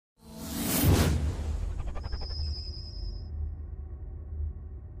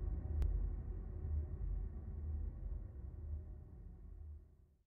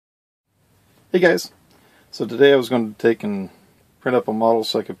Hey guys, so today I was going to take and print up a model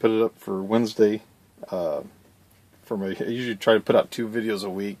so I could put it up for Wednesday. I usually try to put out 2 videos a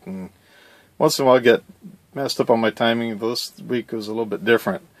week, and once in a while I get messed up on my timing. This week was a little bit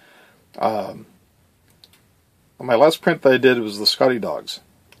different. My last print that I did was the Scotty dogs,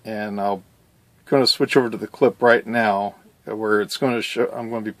 and I'm going to switch over to the clip right now where it's going to show. I'm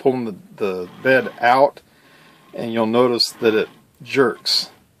going to be pulling the bed out, and you'll notice that it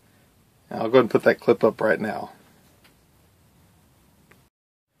jerks. I'll go ahead and put that clip up right now.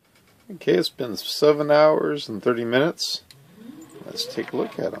 Okay, it's been 7 hours and 30 minutes. Let's take a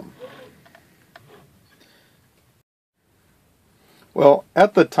look at them. Well,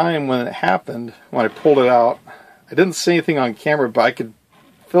 at the time when it happened, when I pulled it out, I didn't see anything on camera, but I could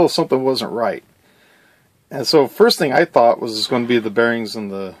feel something wasn't right. And so first thing I thought was going to be the bearings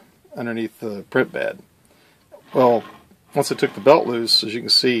underneath the print bed. Well, once I took the belt loose, as you can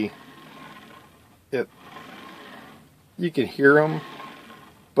see, you can hear them,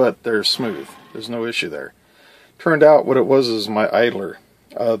 but they're smooth. There's no issue there. Turned out what it was is my idler.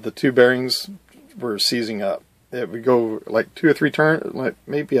 The 2 bearings were seizing up. It would go like 2 or 3 turns, like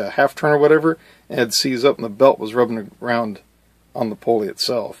maybe a half turn or whatever, and it'd seize up, and the belt was rubbing around on the pulley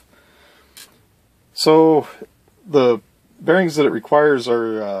itself. So the bearings that it requires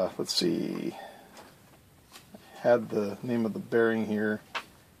are, let's see, I had the name of the bearing here.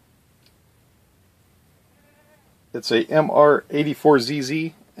 It's a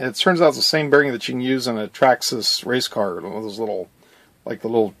MR84ZZ, and it turns out it's the same bearing that you can use in a Traxxas race car, one of those little, like the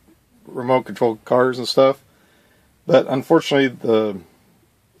little remote controlled cars and stuff. But unfortunately, the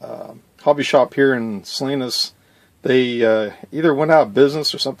hobby shop here in Salinas, they either went out of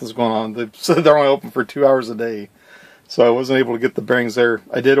business or something's going on. They said they're only open for 2 hours a day, so I wasn't able to get the bearings there.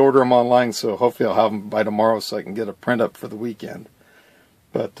 I did order them online, so hopefully I'll have them by tomorrow so I can get a print up for the weekend.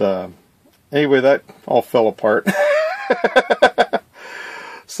 But anyway, that all fell apart.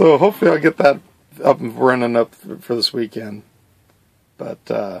 So hopefully I'll get that up and running up for this weekend. But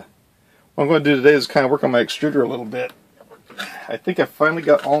what I'm going to do today is kind of work on my extruder a little bit. I think I finally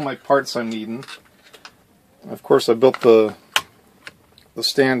got all my parts I'm needing. Of course, I built the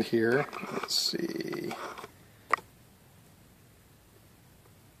stand here. Let's see.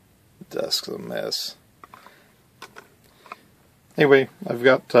 The desk's a mess. Anyway, I've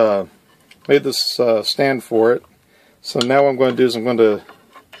got made this stand for it. So now what I'm going to do is I'm going to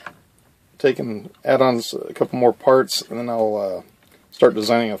take and add on a couple more parts, and then I'll start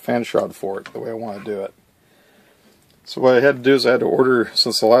designing a fan shroud for it the way I want to do it. So what I had to do is I had to order,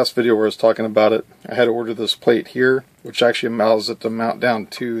 since the last video where I was talking about it, I had to order this plate here, which actually allows it to mount down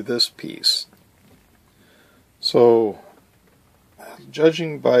to this piece. So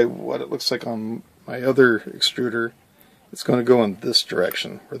judging by what it looks like on my other extruder, it's going to go in this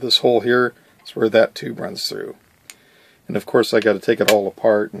direction, where this hole here is where that tube runs through. And of course I got to take it all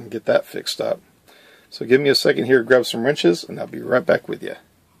apart and get that fixed up. So give me a second here to grab some wrenches, and I'll be right back with you.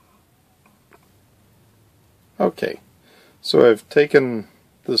 Okay, so I've taken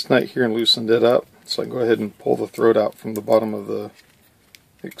this nut here and loosened it up, so I can go ahead and pull the throat out from the bottom of the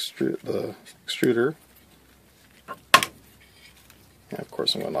extruder. And of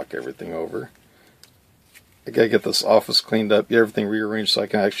course I'm going to knock everything over. I gotta get this office cleaned up, get everything rearranged so I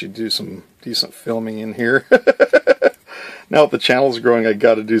can actually do some decent filming in here. Now that the channel's growing, I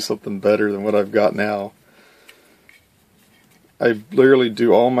gotta do something better than what I've got now. I literally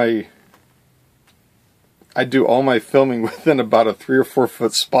do all my filming within about a 3 or 4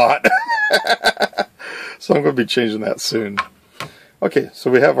 foot spot. So I'm gonna be changing that soon. Okay, so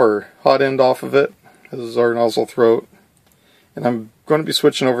we have our hot end off of it. This is our nozzle throat. And I'm going to be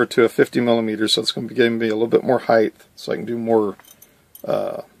switching over to a 50mm, so it's going to be giving me a little bit more height, so I can do more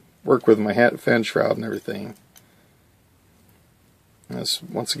work with my fan shroud and everything. And this,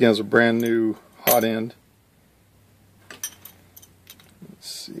 once again, is a brand new hot end. Let's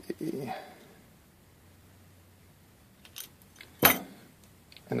see.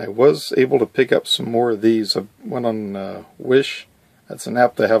 And I was able to pick up some more of these. I went on Wish. That's an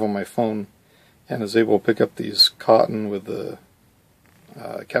app that I have on my phone, and is able to pick up these cotton with the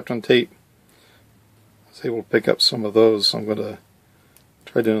Captain tape. I was able to pick up some of those, so I'm going to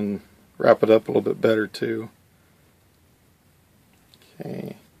try to wrap it up a little bit better too.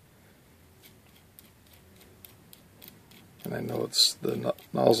 Okay. And I know it's the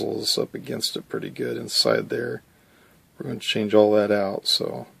nozzle is up against it pretty good inside there. We're going to change all that out,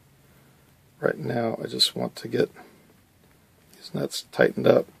 so right now I just want to get these nuts tightened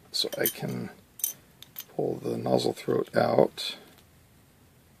up so I can pull the nozzle throat out.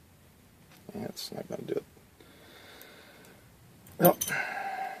 It's not going to do it. Well,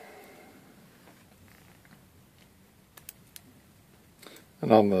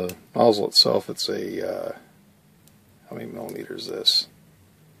 And on the nozzle itself, it's a, how many millimeters is this?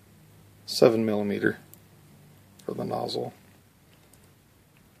 7 millimeter for the nozzle.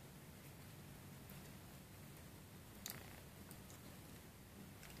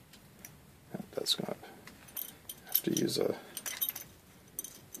 That's going to have to use a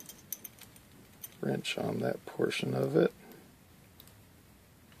wrench on that portion of it.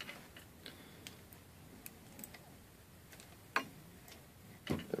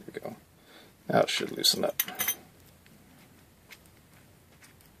 There we go. Now it should loosen up.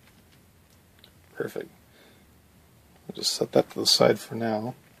 Perfect. I'll just set that to the side for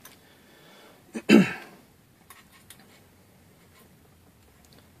now.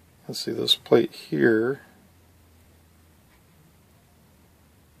 Let's see, this plate here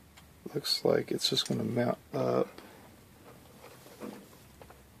looks like it's just going to mount up.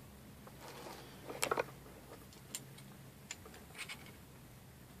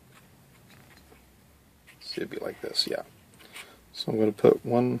 See, it'd be like this, yeah. So I'm going to put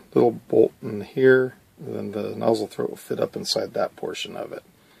one little bolt in here, and then the nozzle throat will fit up inside that portion of it.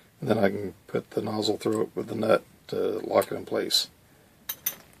 And then I can put the nozzle throat with the nut to lock it in place.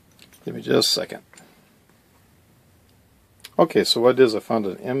 Give me just a second. Okay, so what it is, I found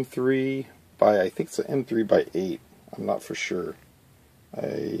an M3 by, I think it's an M3 by 8. I'm not for sure.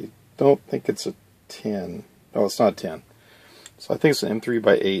 I don't think it's a 10. No, it's not a 10. So I think it's an M3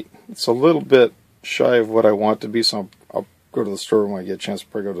 by 8. It's a little bit shy of what I want it to be, so I'll go to the store when I get a chance to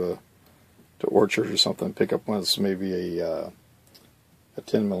probably go to Orchard or something and pick up one that's maybe a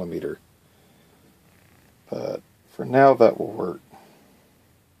 10 millimeter. But for now, that will work.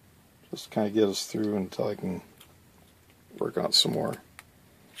 Just kind of get us through until I can work on it some more.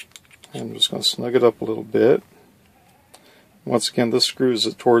 I'm just going to snug it up a little bit. Once again, this screws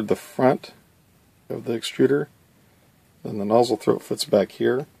it toward the front of the extruder. Then the nozzle throat fits back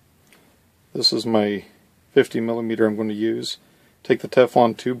here. This is my 50 millimeter I'm going to use. Take the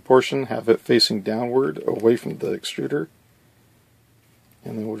Teflon tube portion, have it facing downward away from the extruder.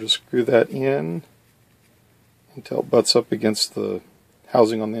 And then we'll just screw that in until it butts up against the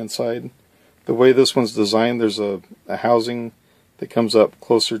housing on the inside. The way this one's designed, there's a housing that comes up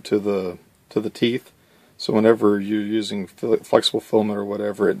closer to the teeth, so whenever you're using flexible filament or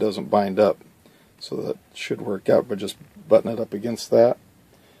whatever, it doesn't bind up. So that should work out by just buttoning it up against that.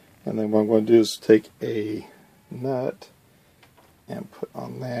 And then what I'm going to do is take a nut and put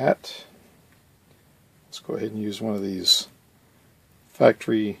on that. Let's go ahead and use one of these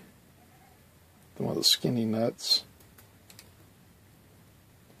factory, one of the skinny nuts.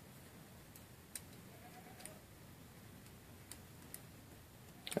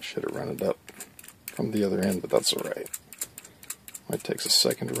 I should have run it up from the other end, but that's alright. It takes a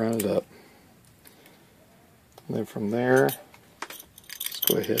second to run it up. And then from there, let's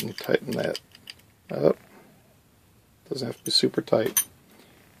go ahead and tighten that up. Doesn't have to be super tight.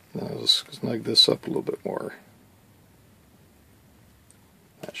 And then I'll just snug this up a little bit more.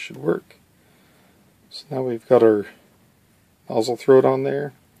 That should work. So now we've got our nozzle throat on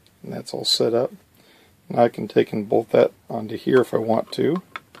there, and that's all set up. Now I can take and bolt that onto here if I want to.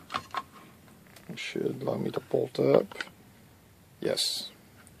 It should allow me to bolt up. Yes.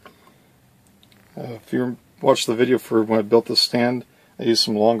 If you watched the video for when I built this stand, I used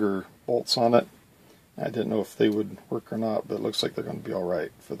some longer bolts on it. I didn't know if they would work or not, but it looks like they're going to be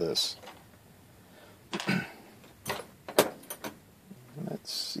alright for this.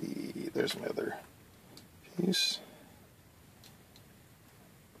 Let's see, there's my other piece.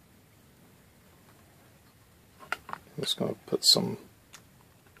 I'm just going to put some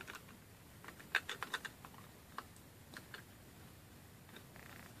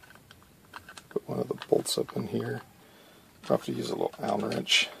one of the bolts up in here. I'll have to use a little Allen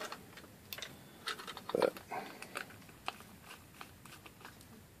wrench, but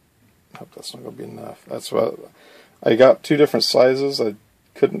I hope that's not going to be enough. That's what I got. Two different sizes. I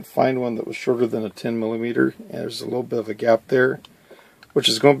couldn't find one that was shorter than a 10 millimeter, and there's a little bit of a gap there, which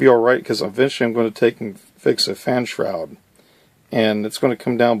is going to be alright because eventually I'm going to take and fix a fan shroud, and it's going to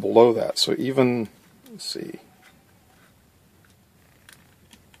come down below that. So even, let's see,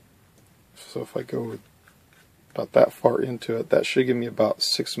 so if I go about that far into it, that should give me about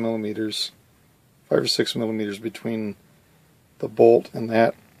 6 millimeters, 5 or 6 millimeters between the bolt and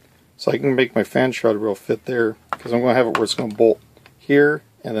that. So I can make my fan shroud real fit there, because I'm going to have it where it's going to bolt here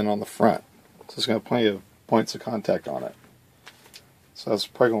and then on the front. So it's going to have plenty of points of contact on it. So that's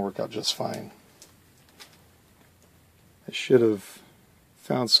probably going to work out just fine. I should have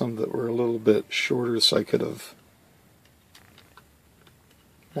found some that were a little bit shorter so I could have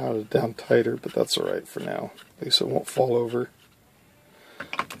mounted it down tighter, but that's alright for now. At least it won't fall over.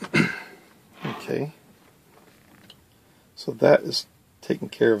 Okay. So that is taken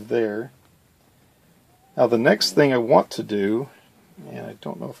care of there. Now the next thing I want to do, and I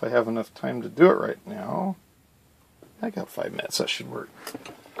don't know if I have enough time to do it right now. I got 5 minutes, that should work.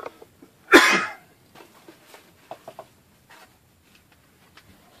 I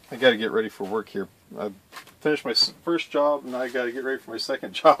got to get ready for work here. I finished my first job, and now I got to get ready for my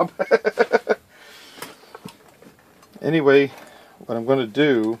second job. Anyway, what I'm going to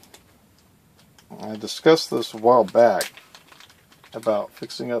do, I discussed this a while back about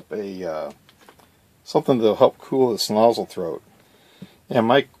fixing up a something to help cool this nozzle throat. And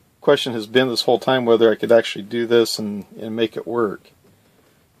my question has been this whole time whether I could actually do this and make it work.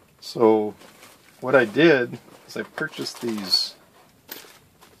 So what I did is I purchased these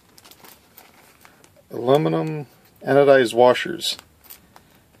aluminum anodized washers,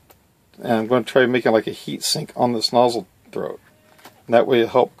 and I'm going to try making like a heat sink on this nozzle throat, and that way it'll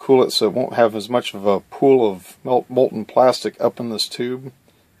help cool it so it won't have as much of a pool of molten plastic up in this tube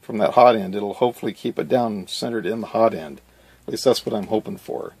from that hot end. It'll hopefully keep it down centered in the hot end. At least that's what I'm hoping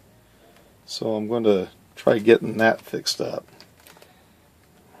for. So I'm going to try getting that fixed up.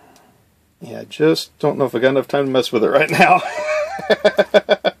 Yeah, I just don't know if I got enough time to mess with it right now.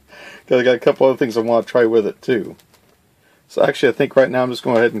 Because I got a couple other things I want to try with it too. So actually I think right now I'm just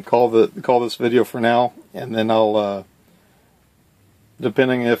going to go ahead and call this video for now, and then I'll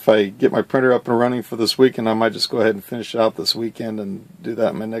depending if I get my printer up and running for this weekend, I might just go ahead and finish it out this weekend and do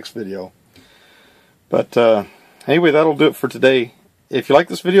that in my next video. But anyway, that'll do it for today. If you like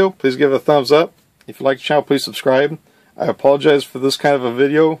this video, please give it a thumbs up. If you like the channel, please subscribe. I apologize for this kind of a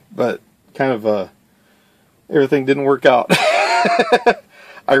video, but kind of everything didn't work out.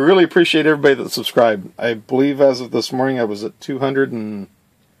 I really appreciate everybody that subscribed. I believe as of this morning I was at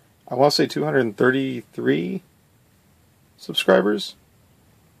 233 subscribers,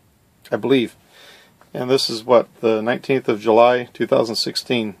 I believe. And this is what, the 19th of July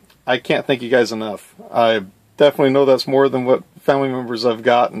 2016. I can't thank you guys enough. I definitely know that's more than what family members I've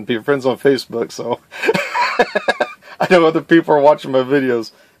got and friends on Facebook, so I know other people are watching my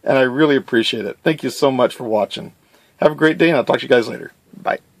videos, and I really appreciate it. Thank you so much for watching. Have a great day, and I'll talk to you guys later.